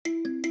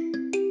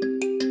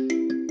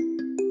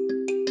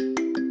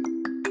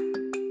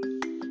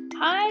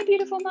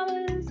beautiful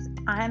mamas.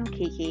 I'm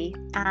Kiki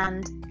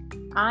and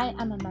I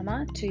am a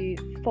mama to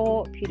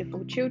 4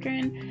 beautiful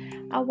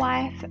children, a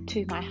wife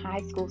to my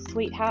high school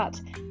sweetheart,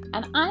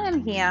 and I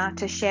am here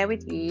to share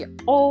with you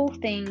all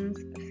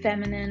things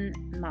feminine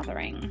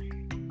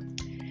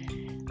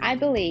mothering. I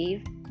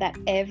believe that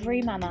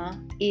every mama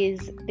is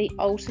the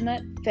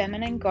ultimate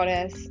feminine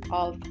goddess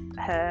of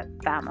her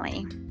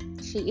family.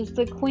 She is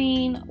the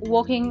queen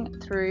walking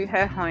through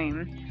her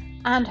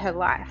home and her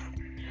life.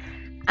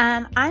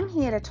 And I'm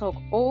here to talk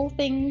all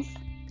things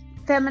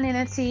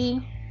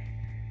femininity,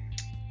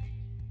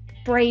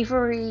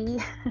 bravery,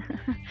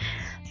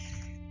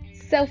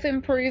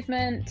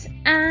 self-improvement,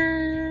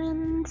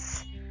 and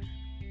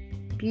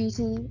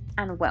beauty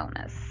and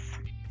wellness.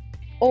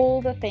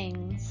 All the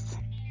things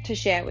to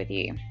share with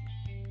you.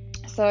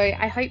 So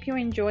I hope you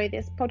enjoy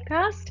this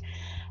podcast.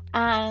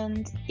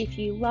 And if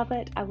you love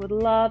it, I would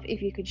love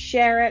if you could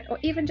share it or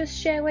even just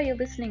share where you're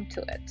listening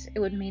to it. It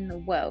would mean the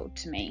world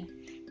to me.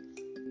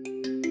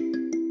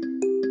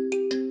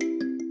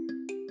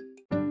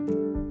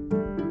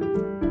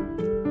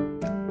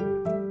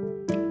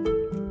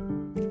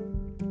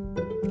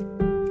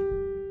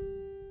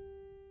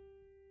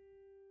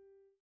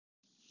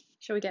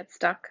 Shall we get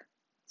stuck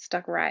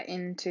right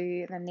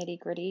into the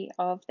nitty-gritty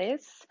of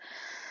this?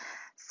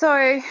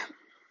 So,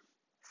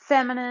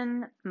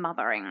 feminine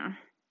mothering.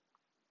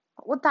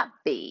 What would that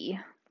be?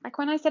 Like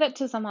when I said it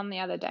to someone the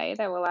other day,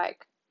 they were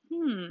like,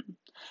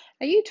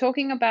 are you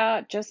talking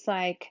about just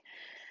like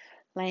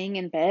laying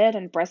in bed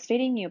and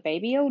breastfeeding your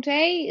baby all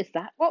day? Is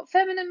that what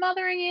feminine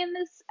mothering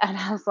is? And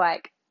I was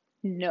like,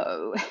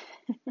 no.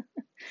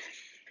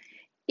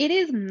 It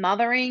is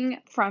mothering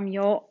from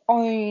your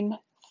own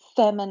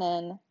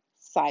feminine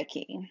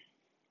psyche.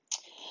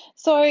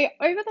 So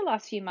over the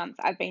last few months,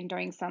 I've been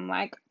doing some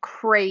like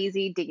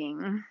crazy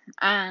digging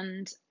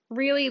and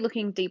really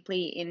looking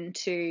deeply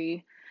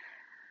into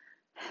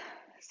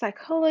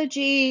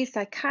psychology,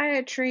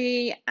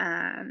 psychiatry,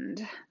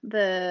 and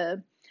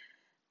the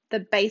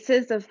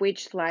basis of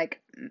which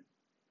like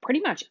pretty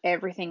much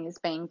everything is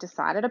being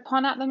decided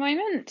upon at the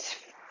moment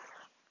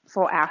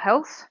for our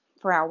health,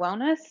 for our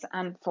wellness,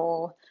 and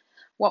for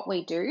what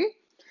we do.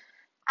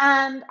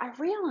 And I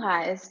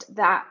realized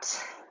that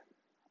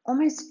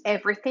almost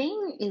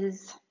everything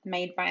is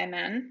made by a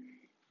man.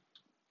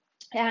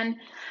 And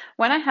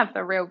when I have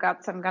the real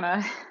guts, I'm going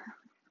to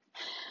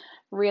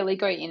really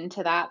go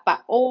into that.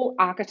 But all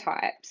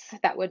archetypes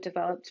that were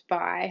developed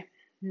by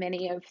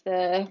many of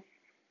the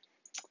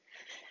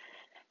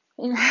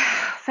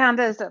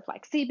founders of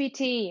like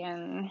CBT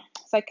and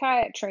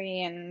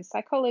psychiatry and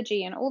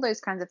psychology and all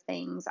those kinds of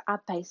things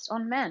are based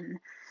on men.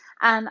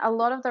 And a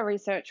lot of the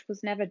research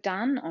was never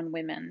done on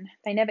women.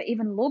 They never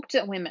even looked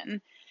at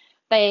women.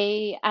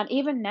 And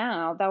even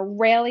now, they'll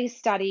rarely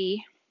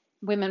study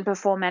women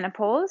before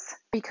menopause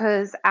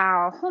because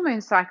our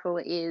hormone cycle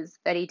is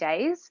 30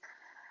 days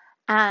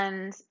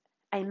and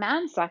a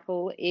man's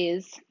cycle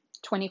is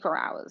 24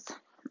 hours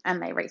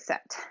and they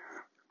reset.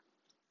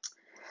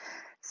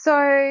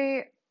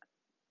 So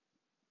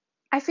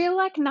I feel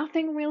like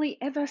nothing really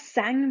ever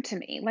sang to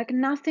me. Like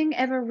nothing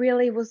ever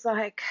really was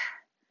like,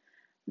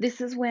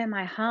 this is where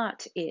my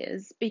heart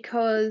is,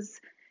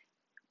 because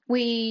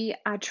we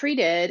are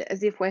treated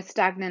as if we're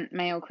stagnant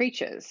male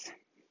creatures.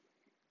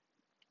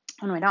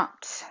 And we're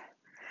not.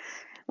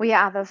 We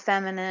are the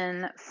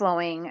feminine,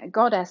 flowing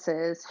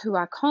goddesses who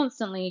are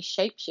constantly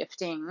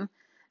shape-shifting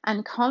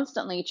and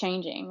constantly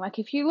changing. Like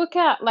if you look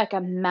at like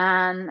a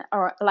man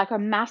or like a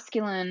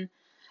masculine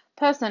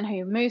person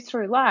who moves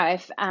through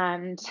life,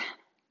 and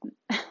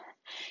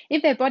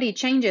if their body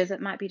changes,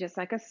 it might be just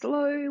like a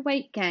slow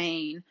weight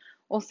gain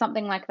or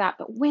something like that.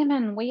 But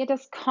women, we are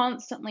just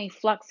constantly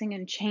fluxing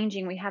and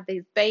changing. We have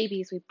these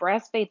babies, we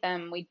breastfeed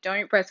them, we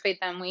don't breastfeed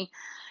them, we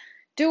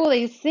do all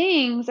these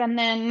things, and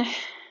then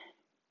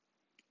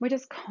we're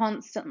just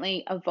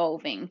constantly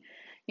evolving.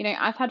 You know,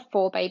 I've had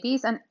 4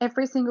 babies, and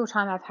every single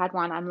time I've had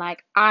one, I'm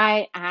like,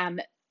 I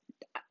am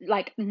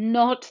like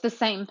not the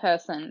same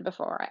person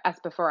before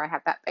I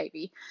had that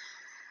baby.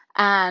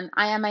 And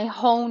I am a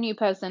whole new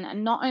person.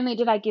 And not only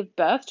did I give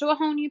birth to a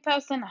whole new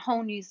person, a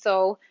whole new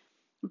soul,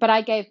 but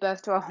I gave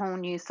birth to a whole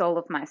new soul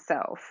of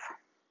myself.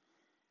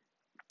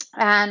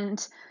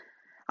 And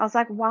I was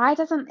like, why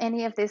doesn't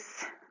any of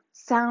this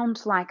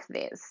sound like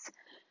this?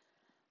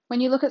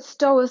 When you look at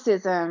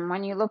Stoicism,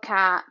 when you look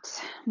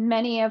at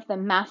many of the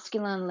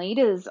masculine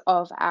leaders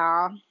of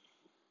our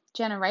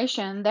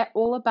generation, they're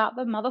all about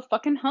the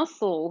motherfucking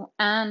hustle.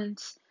 And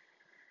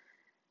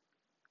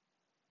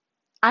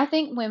I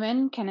think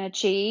women can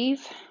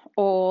achieve,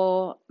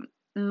 or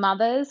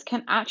mothers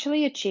can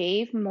actually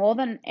achieve more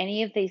than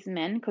any of these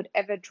men could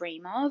ever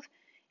dream of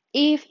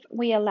if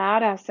we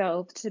allowed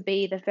ourselves to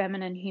be the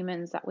feminine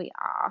humans that we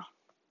are.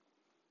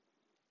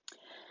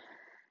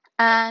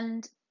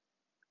 And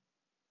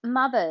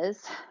mothers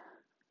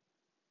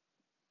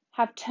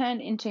have turned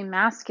into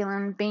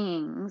masculine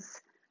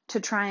beings to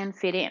try and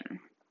fit in.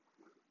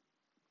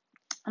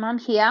 And I'm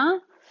here,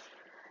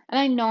 and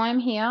I know I'm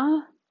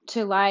here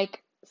to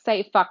like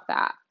say, fuck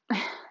that.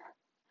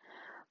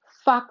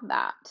 Fuck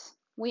that.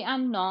 We are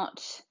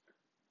not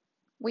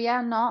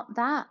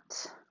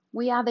that.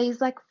 We are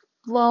these like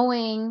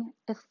flowing,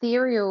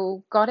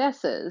 ethereal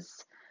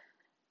goddesses.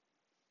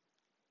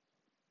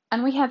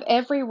 And we have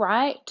every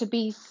right to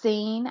be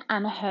seen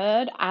and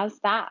heard as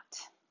that.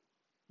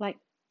 Like,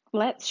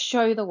 let's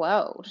show the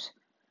world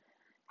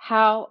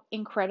how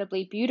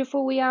incredibly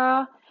beautiful we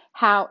are,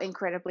 how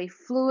incredibly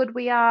fluid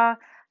we are,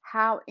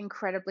 how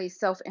incredibly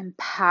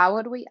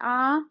self-empowered we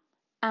are,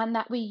 and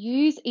that we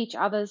use each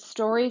other's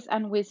stories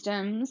and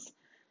wisdoms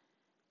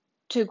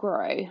to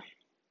grow.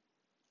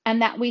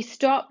 And that we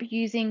stop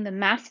using the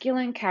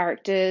masculine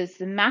characters,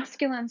 the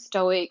masculine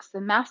stoics,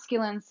 the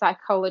masculine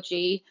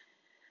psychology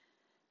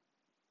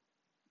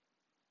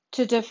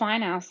to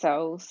define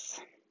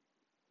ourselves,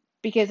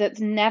 because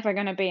it's never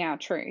going to be our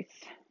truth.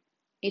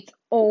 It's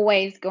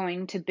always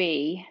going to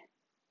be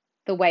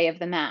the way of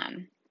the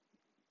man.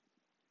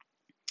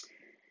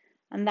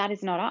 And that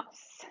is not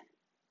us.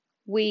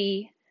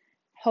 We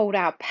hold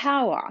our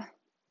power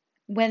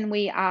when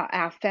we are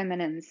our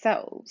feminine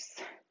selves.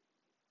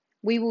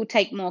 We will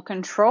take more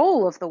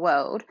control of the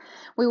world.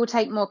 We will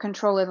take more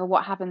control over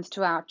what happens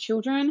to our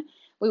children.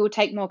 We will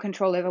take more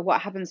control over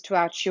what happens to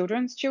our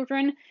children's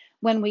children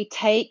when we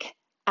take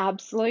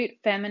absolute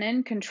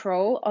feminine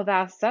control of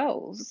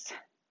ourselves.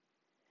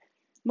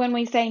 When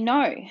we say,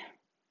 no,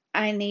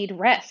 I need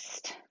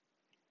rest.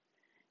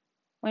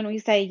 When we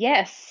say,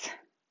 yes,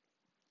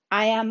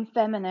 I am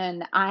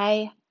feminine,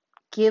 I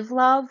give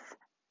love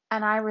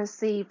and I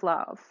receive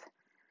love.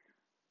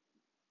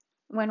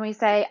 When we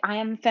say, I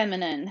am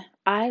feminine,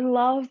 I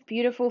love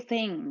beautiful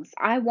things.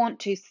 I want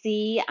to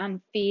see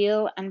and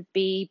feel and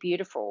be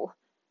beautiful.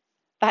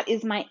 That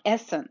is my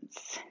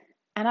essence.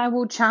 And I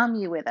will charm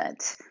you with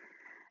it.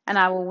 And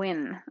I will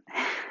win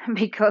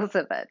because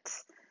of it.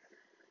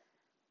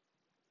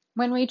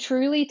 When we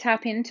truly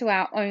tap into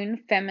our own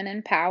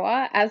feminine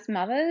power as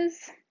mothers,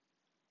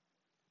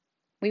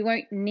 we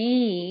won't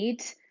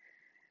need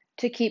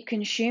to keep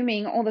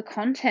consuming all the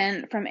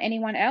content from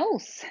anyone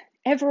else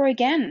ever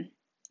again.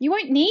 You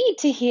won't need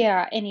to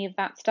hear any of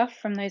that stuff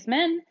from those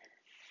men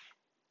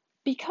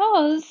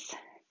because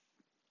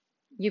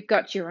you've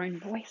got your own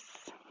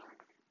voice.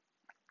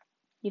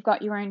 You've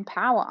got your own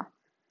power.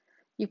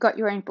 You've got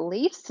your own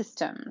belief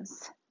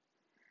systems.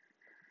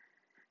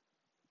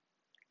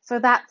 So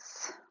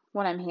that's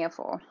what I'm here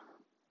for.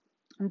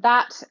 And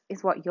that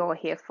is what you're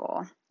here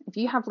for. If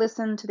you have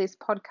listened to this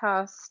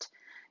podcast,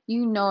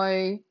 you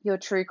know your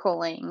true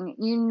calling.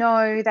 You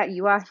know that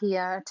you are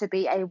here to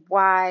be a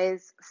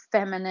wise,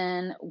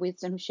 feminine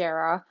wisdom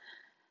sharer.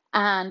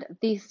 And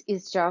this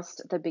is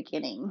just the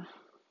beginning.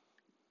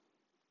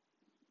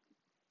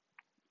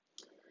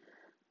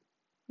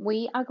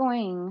 We are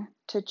going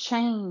to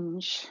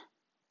change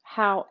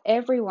how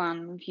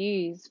everyone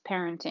views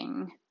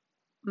parenting,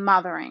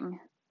 mothering,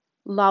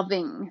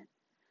 loving,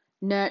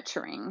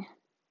 nurturing.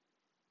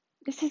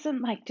 This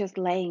isn't like just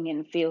laying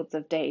in fields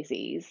of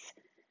daisies.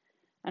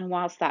 And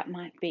whilst that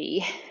might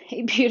be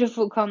a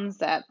beautiful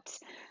concept,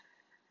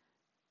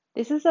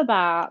 this is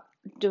about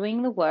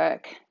doing the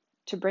work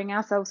to bring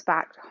ourselves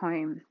back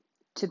home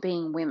to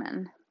being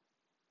women,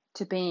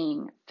 to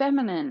being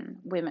feminine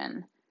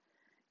women,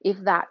 if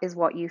that is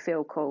what you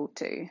feel called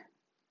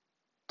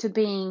to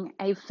being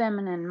a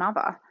feminine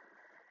mother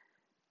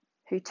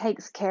who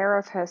takes care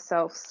of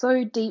herself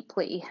so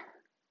deeply,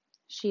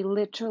 she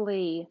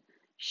literally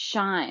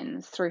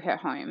shines through her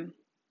home.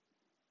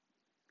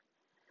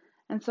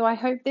 And so I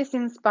hope this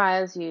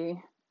inspires you,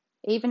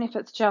 even if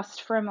it's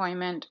just for a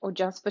moment or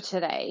just for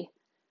today,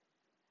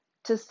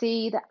 to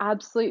see the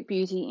absolute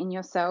beauty in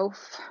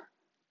yourself,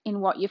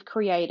 in what you've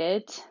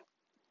created,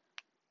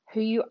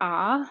 who you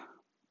are,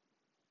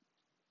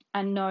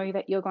 and know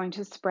that you're going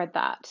to spread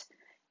that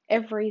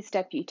every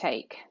step you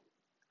take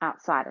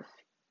outside of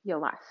your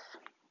life.